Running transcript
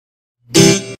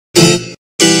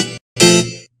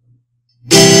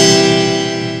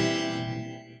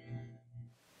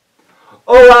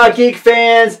Hola Geek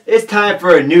fans, it's time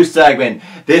for a new segment.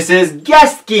 This is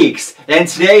Guest Geeks, and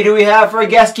today do we have for a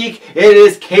guest geek? It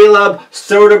is Caleb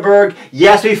Soderburg.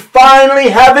 Yes, we finally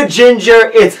have a ginger.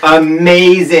 It's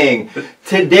amazing.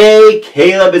 Today,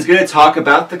 Caleb is going to talk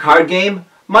about the card game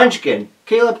Munchkin.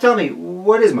 Caleb, tell me,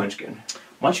 what is Munchkin?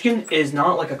 Munchkin is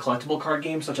not like a collectible card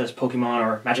game such as Pokemon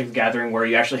or Magic the Gathering where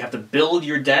you actually have to build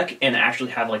your deck and actually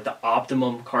have like the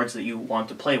optimum cards that you want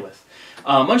to play with.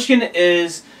 Munchkin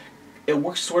it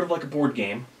works sort of like a board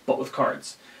game, but with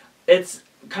cards. It's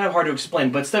kind of hard to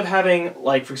explain, but instead of having,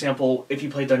 like, for example, if you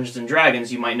play Dungeons and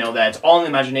Dragons, you might know that it's all in the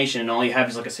imagination and all you have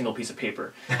is like a single piece of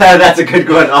paper. That's a good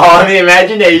one, all in the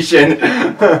imagination.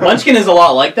 Munchkin is a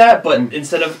lot like that, but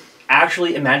instead of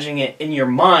actually imagining it in your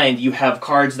mind, you have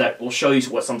cards that will show you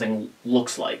what something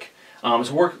looks like. So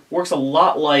it works a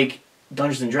lot like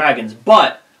Dungeons and Dragons,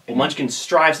 but what Munchkin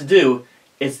strives to do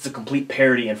is the complete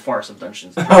parody and farce of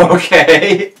Dungeons and Dragons.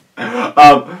 Okay.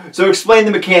 So explain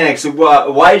the mechanics.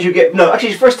 Why did you get... No,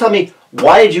 actually, first tell me,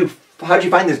 how did you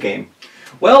find this game?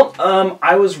 Well,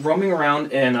 I was roaming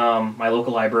around in my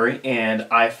local library, and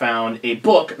I found a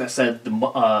book that said A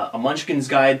Munchkin's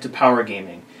Guide to Power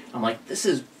Gaming. I'm like, this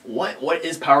is... What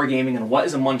is power gaming and what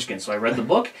is a munchkin? So I read the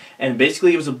book, and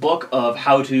basically it was a book of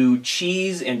how to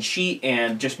cheese and cheat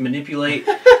and just manipulate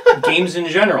games in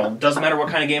general. Doesn't matter what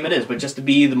kind of game it is, but just to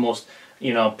be the most,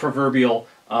 proverbial,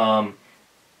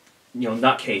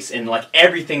 nutcase in like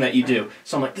everything that you do.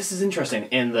 So I'm like, this is interesting.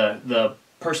 And the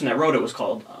person that wrote it was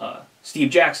called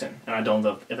Steve Jackson, and I don't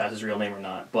know if that's his real name or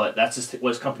not, but that's what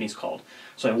his company's called.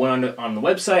 So I went on the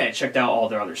website, I checked out all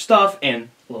their other stuff, and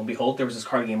lo and behold, there was this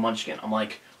card game Munchkin. I'm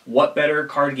like, what better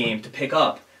card game to pick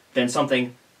up than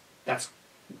something that's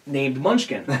named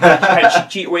Munchkin? You had to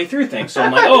cheat your way through things. So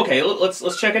I'm like, oh, okay,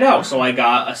 let's check it out. So I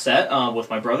got a set with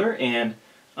my brother, and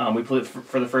we played it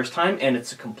for the first time, and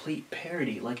it's a complete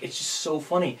parody. Like, it's just so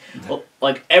funny.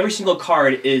 Like, every single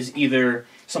card is either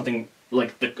something,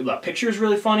 like, the picture is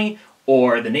really funny,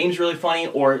 or the name's really funny,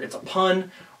 or it's a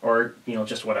pun, or,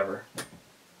 just whatever.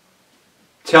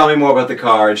 Tell me more about the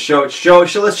cards. Let's show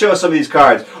some of these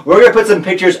cards. We're going to put some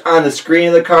pictures on the screen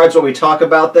of the cards when we talk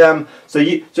about them. So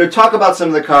talk about some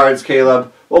of the cards,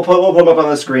 Caleb. We'll put them up on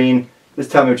the screen. Just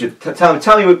tell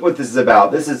me what this is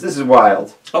about. This is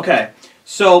wild. Okay.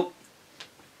 So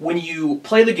when you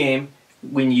play the game,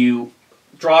 when you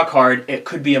draw a card, it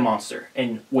could be a monster.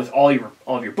 And with all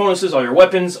of your bonuses, all your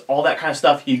weapons, all that kind of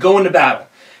stuff, you go into battle.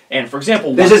 And for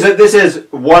example, this is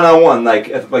one-on-one, like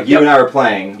you and I were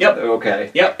playing. Yep. Okay.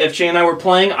 Yep. If Shane and I were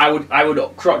playing, I would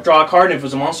draw a card, and if it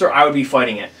was a monster, I would be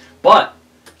fighting it. But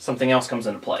something else comes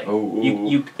into play.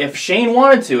 Oh. If Shane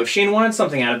wanted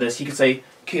something out of this, he could say,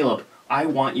 Caleb, I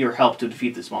want your help to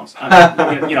defeat this monster.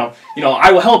 I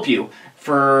will help you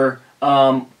for.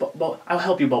 But I'll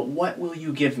help you, but what will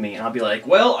you give me? And I'll be like,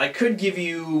 well, I could give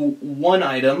you one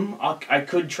item. I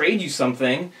could trade you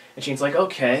something. And Shane's like,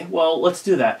 okay, well, let's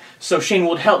do that. So Shane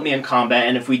would help me in combat,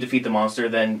 and if we defeat the monster,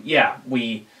 then yeah,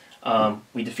 we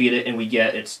defeat it and we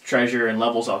get its treasure and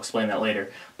levels. I'll explain that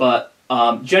later. But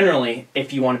generally,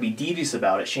 if you want to be devious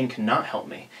about it, Shane cannot help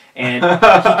me.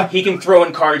 And he can throw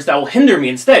in cards that will hinder me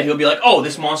instead. He'll be like, oh,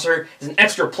 this monster is an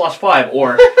extra +5,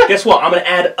 or guess what? I'm going to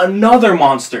add another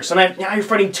monster. So now you're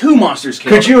fighting two monsters,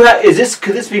 Caleb.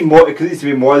 Could this be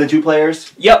more than 2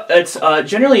 players? Yep, it's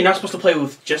generally you're not supposed to play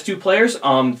with just 2 players.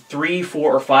 3,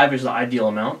 4, or 5 is the ideal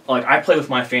amount. Like, I play with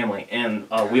my family, and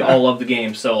we all love the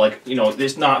game, so like,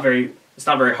 it's not very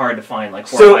hard to find like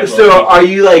 4 or 5 So are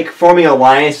you like forming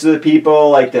alliances with people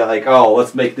like that? Like, oh,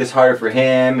 let's make this harder for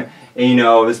him, and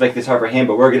let's make this hard for him,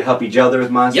 but we're gonna help each other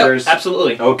with monsters. Yep,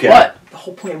 absolutely. Okay. But the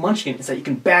whole point of Munchkin is that you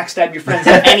can backstab your friends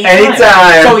at any time.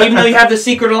 Anytime. So even though you have this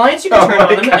secret alliance, you can turn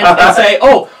on them and say,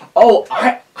 oh,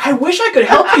 I wish I could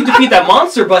help you defeat that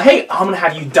monster, but hey, I'm gonna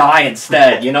have you die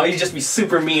instead. You just be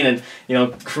super mean and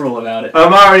cruel about it.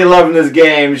 I'm already loving this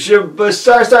game. But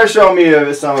start showing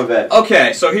me some of it.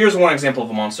 Okay, so here's one example of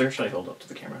a monster. Should I hold up to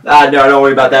the camera? No, don't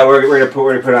worry about that. We're gonna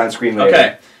put it on the screen later.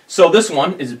 Okay, so this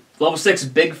one is level 6,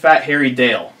 Big Fat Hairy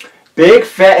Dale. Big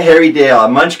Fat Hairy Dale, a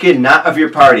munchkin not of your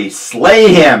party.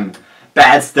 Slay him.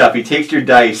 Bad stuff. He takes your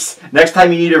dice. Next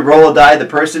time you need to roll a die, the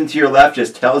person to your left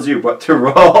just tells you what to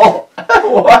roll.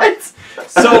 What?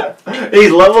 So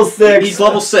he's level 6. He's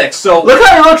level 6. So look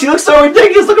how he looks. He looks so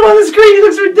ridiculous. Look at him on the screen. He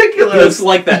looks ridiculous. He looks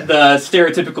like the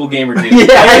stereotypical gamer dude.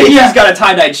 Yeah, he's got a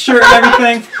tie-dyed shirt and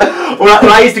everything. When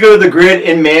I used to go to the Grid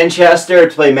in Manchester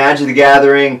to play Magic the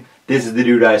Gathering, this is the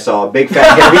dude I saw. Big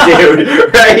fat hairy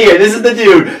dude right here. This is the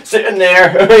dude sitting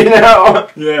there. Yeah.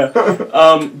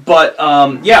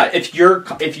 Yeah.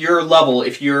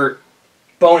 If your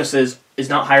bonuses is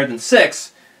not higher than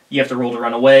 6, you have to roll to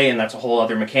run away, and that's a whole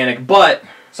other mechanic. But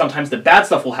sometimes the bad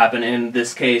stuff will happen. In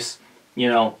this case, you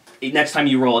know, next time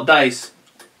you roll a dice,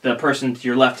 the person to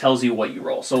your left tells you what you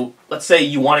roll. So let's say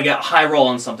you want to get a high roll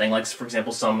on something, like for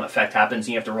example, some effect happens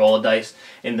and you have to roll a dice,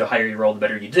 and the higher you roll, the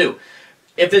better you do.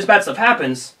 If this bad stuff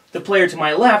happens, the player to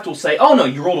my left will say, oh no,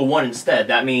 you rolled a 1 instead.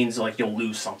 That means like you'll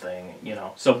lose something, you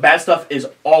know. So bad stuff is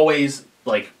always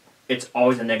like, it's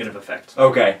always a negative effect.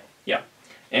 Okay. Yeah.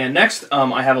 And next,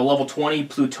 I have a level 20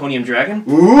 plutonium dragon.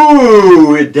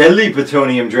 Ooh, a deadly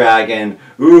plutonium dragon.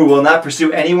 Ooh, will not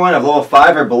pursue anyone of level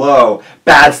 5 or below.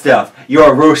 Bad stuff. You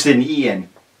are roasted and eaten.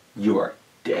 You are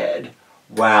dead.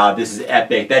 Wow, this is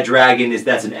epic. That dragon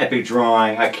that's an epic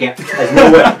drawing. I can't,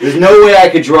 there's no way I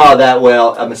could draw that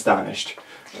well. I'm astonished.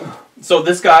 So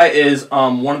this guy is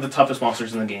one of the toughest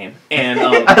monsters in the game, and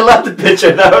I love the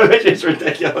picture. That picture's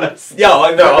ridiculous.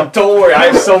 Yo, no, don't worry. I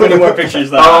have so many more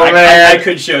pictures that I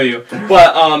could show you.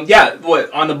 But yeah,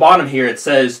 on the bottom here it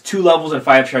says 2 levels and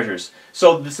 5 treasures.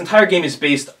 So this entire game is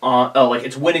based on like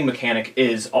its winning mechanic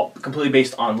is completely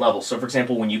based on levels. So for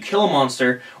example, when you kill a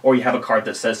monster or you have a card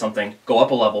that says something, go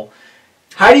up a level.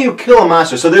 How do you kill a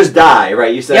monster? So there's die,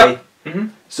 right? You say. Yep. Mm-hmm.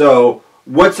 So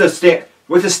what's a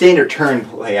standard turn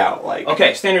play out like?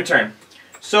 Okay, standard turn.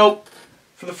 So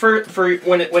for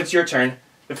when it's your turn,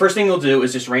 the first thing you'll do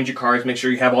is just range your cards, make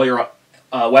sure you have all your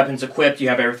weapons equipped, you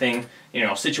have everything, you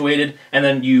know, situated, and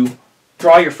then you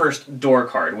draw your first door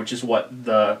card, which is what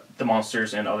the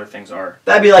monsters and other things are.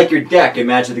 That'd be like your deck in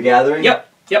Magic the Gathering?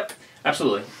 Yep,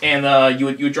 absolutely. And you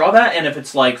would draw that, and if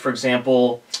it's like, for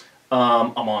example,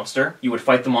 a monster, you would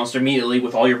fight the monster immediately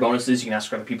with all your bonuses. You can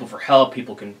ask other people for help,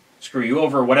 people can screw you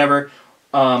over, whatever.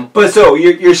 But so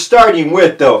you're starting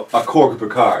with though a core group of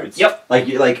cards. Yep.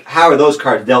 Like how are those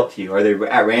cards dealt to you? Are they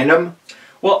at random?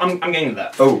 Well, I'm getting to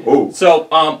that. Oh.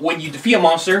 So when you defeat a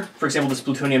monster, for example, this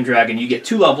plutonium dragon, you get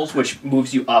 2 levels, which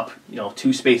moves you up, you know,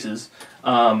 2 spaces,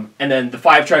 and then the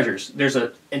 5 treasures. There's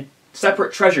a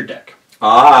separate treasure deck.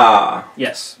 Ah.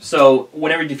 Yes. So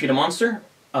whenever you defeat a monster,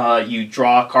 you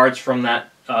draw cards from that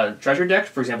treasure deck.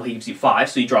 For example, he gives you 5,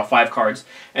 so you draw 5 cards,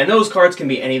 and those cards can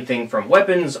be anything from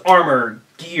weapons, armor,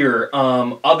 gear,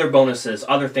 other bonuses,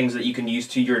 other things that you can use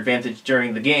to your advantage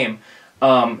during the game.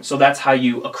 So that's how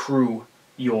you accrue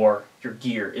your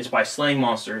gear, is by slaying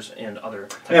monsters and other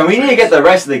types of we need to get the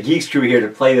rest of the Geeks crew here to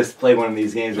play one of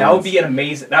these games. That would be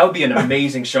an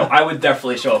amazing show. I would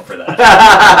definitely show up for that.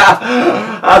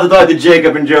 I'll have to talk to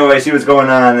Jacob and Joey, see what's going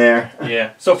on there.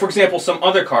 Yeah. So for example, some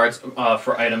other cards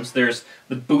for items, there's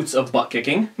the boots of butt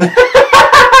kicking.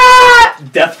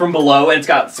 Death from below, and it's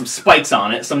got some spikes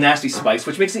on it, some nasty spikes,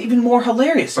 which makes it even more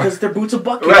hilarious because they're boots of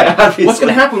butt kicking. Right, what's going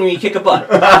to happen when you kick a butt?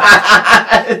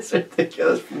 It's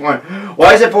ridiculous.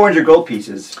 Why is it 400 gold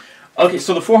pieces? Okay,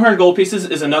 so the 400 gold pieces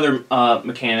is another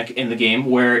mechanic in the game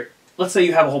where, let's say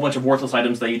you have a whole bunch of worthless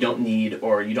items that you don't need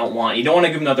or you don't want. You don't want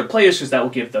to give them to other players because that will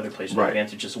give the other players an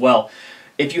advantage as well.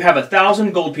 If you have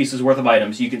 1,000 gold pieces worth of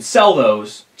items, you can sell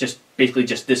those, basically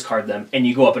just discard them, and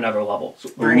you go up another level, so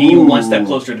bringing you one step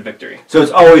closer to victory. So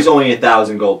it's always only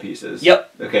 1,000 gold pieces.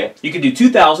 Yep. Okay. You can do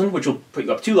 2,000, which will put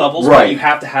you up 2 levels, but you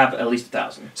have to have at least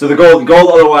 1,000. So the gold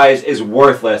otherwise is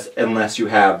worthless unless you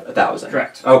have 1,000.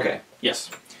 Correct. Okay. Yes.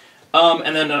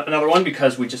 And then another one,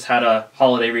 because we just had a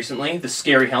holiday recently, the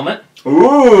Scary Helmet.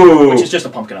 Ooh! Which is just a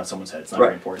pumpkin on someone's head. It's not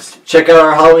very important. Check out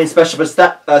our Halloween special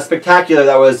spectacular.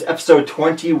 That was episode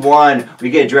 21. We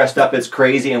get dressed up. It's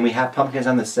crazy, and we have pumpkins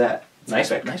on the set.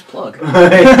 Nice plug. You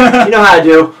know how I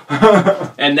do.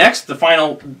 And next, the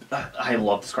final... I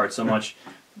love this card so much.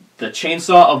 The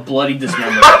Chainsaw of Bloody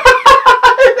Dismemberment.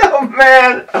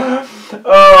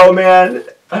 Oh, man.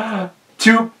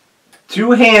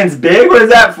 Two hands big? What is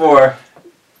that for?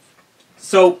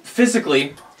 So,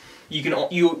 physically...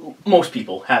 most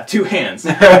people have 2 hands.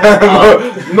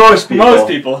 Most people. Most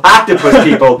people. Octopus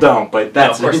people don't, but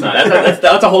that's... No, of course not.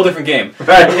 That's a whole different game.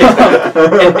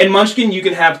 In Munchkin, you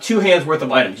can have 2 hands worth of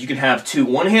items. You can have 2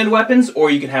 one-hand weapons, or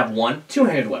you can have 1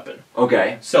 two-handed weapon.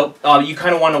 Okay. So you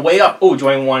kind of want to weigh up, oh, do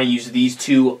I want to use these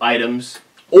 2 items,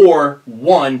 or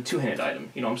 1 two-handed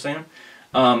item? You know what I'm saying?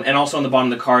 And also on the bottom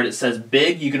of the card, it says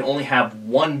big. You can only have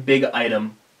 1 big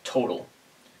item total.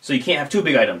 So you can't have 2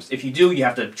 big items. If you do, you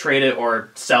have to trade it or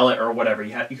sell it or whatever. You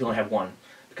can only have 1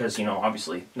 because, you know,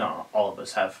 obviously, not all of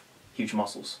us have huge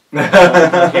muscles. So you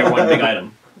can't have 1 big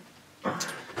item.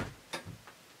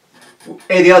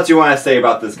 Anything else you want to say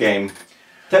about this game?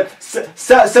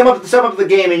 Sum up the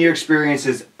game and your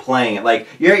experiences playing it. Like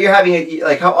you're having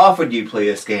like how often do you play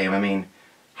this game? I mean,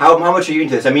 how much are you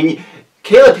into this? I mean,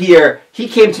 Caleb here, he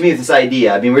came to me with this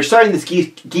idea. I mean, we're starting this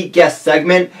Geek Guest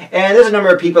segment, and there's a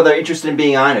number of people that are interested in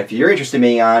being on. If you're interested in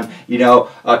being on, you know,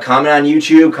 comment on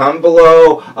YouTube, comment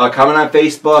below, comment on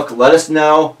Facebook, let us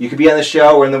know. You could be on the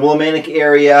show. We're in the Willimantic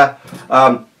area.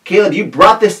 Caleb, you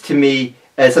brought this to me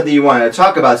as something you wanted to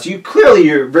talk about, so you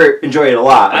enjoy it a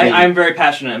lot. I'm very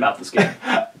passionate about this game.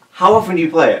 How often do you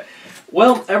play it?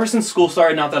 Well, ever since school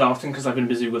started, not that often because I've been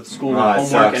busy with school and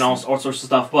homework and all sorts of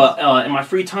stuff. But in my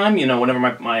free time, you know, whenever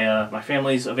my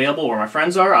family's available or my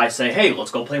friends are, I say, hey,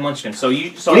 let's go play Munchkin. So when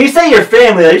you say your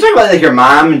family, are you talking about like your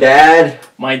mom and dad?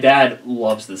 My dad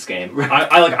loves this game.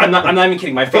 I'm not even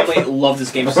kidding. My family loves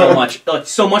this game so much,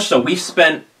 so much so we've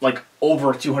spent like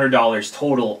over $200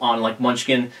 total on like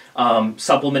Munchkin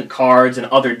supplement cards and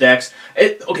other decks.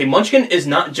 Okay, Munchkin is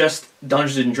not just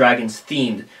Dungeons and Dragons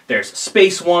themed. There's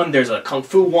space one. There's a kung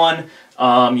fu one.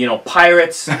 You know,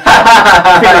 pirates,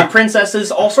 fairy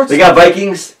princesses, all sorts. They got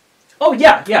Vikings. Oh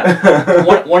yeah, yeah.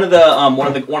 one of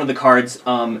the cards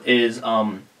is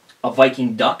a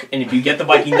Viking duck, and if you get the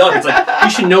Viking duck, it's like you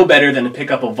should know better than to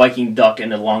pick up a Viking duck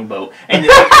in a longboat,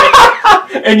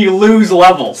 and you lose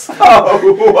levels.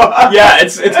 Oh, what? Yeah,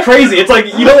 it's crazy. It's like,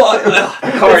 you know,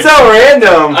 cards. It's so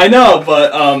random. I know,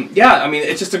 but yeah, I mean,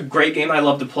 it's just a great game I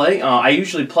love to play. I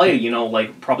usually play, you know,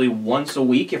 like probably once a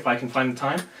week if I can find the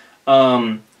time.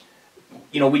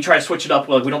 You know, we try to switch it up.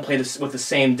 Like, we don't play this with the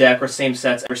same deck or same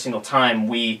sets every single time.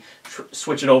 We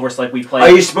switch it over. So like we play.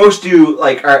 Are you supposed to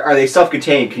like? Are they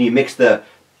self-contained? Can you mix the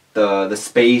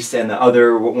space and the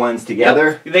other ones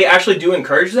together? Yep. They actually do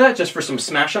encourage that just for some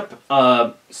smash up,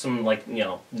 some like, you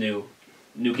know, new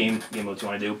game modes you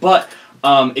want to do. But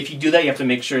if you do that, you have to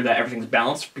make sure that everything's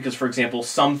balanced because, for example,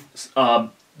 the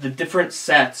different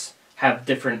sets have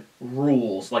different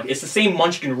rules. Like, it's the same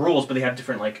Munchkin rules, but they have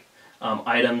different like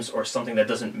items or something that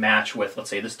doesn't match with, let's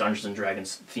say, this Dungeons and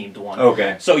Dragons themed one.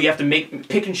 Okay. So you have to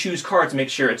pick and choose cards to make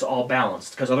sure it's all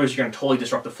balanced, because otherwise you're going to totally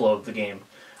disrupt the flow of the game.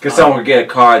 Because someone would get a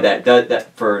card that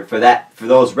for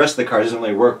those rest of the cards doesn't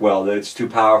really work well. That it's too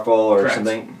powerful or Correct.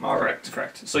 something.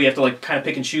 Correct. So you have to like kind of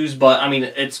pick and choose, but I mean,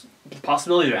 the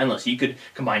possibilities are endless. You could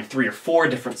combine 3 or 4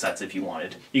 different sets if you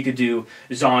wanted. You could do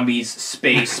zombies,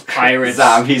 space, pirates.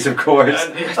 Zombies, of course.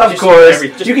 Of course.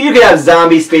 You could have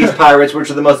zombie space pirates, which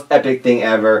are the most epic thing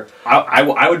ever.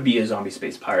 I would be a zombie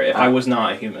space pirate if I was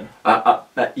not a human.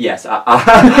 Yes.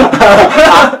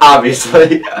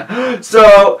 Obviously.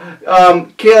 So,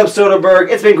 Caleb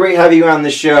Soderburg, it's been great having you on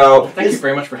the show. Thank you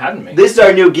very much for having me. This is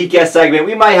our new Geek Guest segment.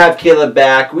 We might have Caleb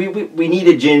back. We need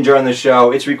a ginger on the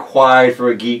show. It's required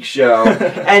for a geek show.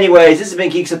 Anyways, this has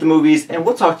been Geeks at the Movies, and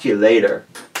we'll talk to you later.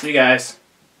 See you guys.